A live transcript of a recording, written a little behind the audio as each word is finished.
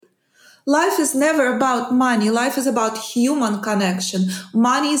Life is never about money. Life is about human connection.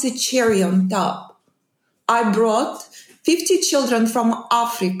 Money is a cherry on top. I brought 50 children from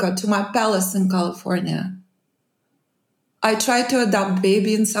Africa to my palace in California. I tried to adopt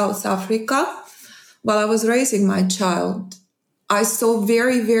baby in South Africa while I was raising my child. I saw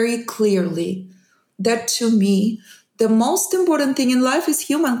very, very clearly that to me, the most important thing in life is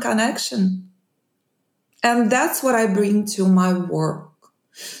human connection. And that's what I bring to my work.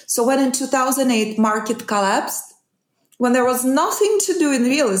 So when in 2008 market collapsed, when there was nothing to do in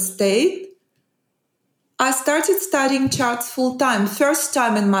real estate, I started studying charts full-time. First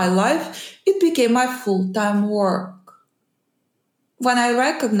time in my life, it became my full-time work. When I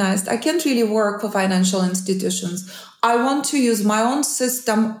recognized I can't really work for financial institutions, I want to use my own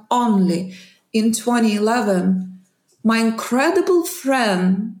system only. In 2011, my incredible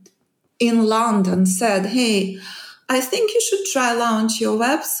friend in London said, hey, I think you should try launch your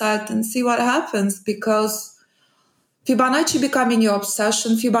website and see what happens, because Fibonacci becoming your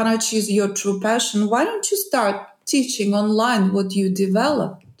obsession, Fibonacci is your true passion. Why don't you start teaching online what you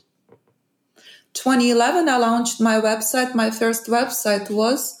developed? 2011, I launched my website. My first website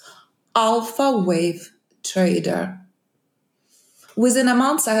was Alpha Wave Trader. Within a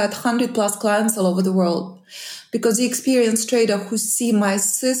month, I had 100 plus clients all over the world, because the experienced trader who see my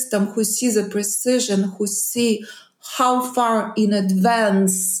system, who see the precision, who see how far in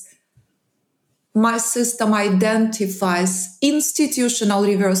advance my system identifies institutional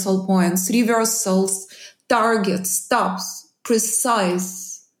reversal points, reversals, targets, stops,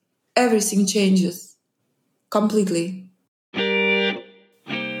 precise, everything changes completely.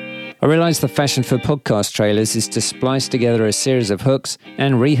 I realise the fashion for podcast trailers is to splice together a series of hooks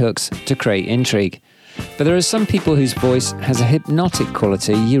and rehooks to create intrigue. But there are some people whose voice has a hypnotic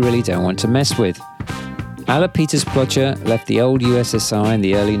quality you really don't want to mess with. Alla Peters-Plocher left the old USSR in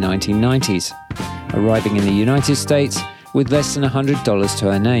the early 1990s, arriving in the United States with less than $100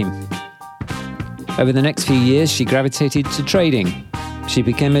 to her name. Over the next few years, she gravitated to trading. She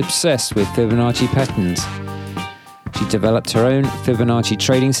became obsessed with Fibonacci patterns. She developed her own Fibonacci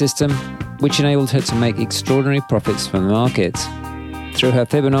trading system, which enabled her to make extraordinary profits from the markets. Through her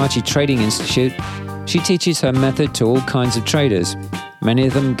Fibonacci Trading Institute, she teaches her method to all kinds of traders, many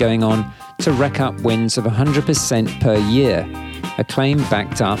of them going on to rack up wins of 100% per year, a claim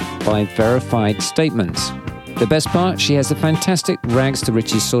backed up by verified statements. The best part, she has a fantastic rags to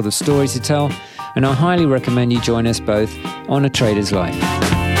riches sort of story to tell, and I highly recommend you join us both on A Trader's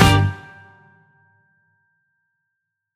Life.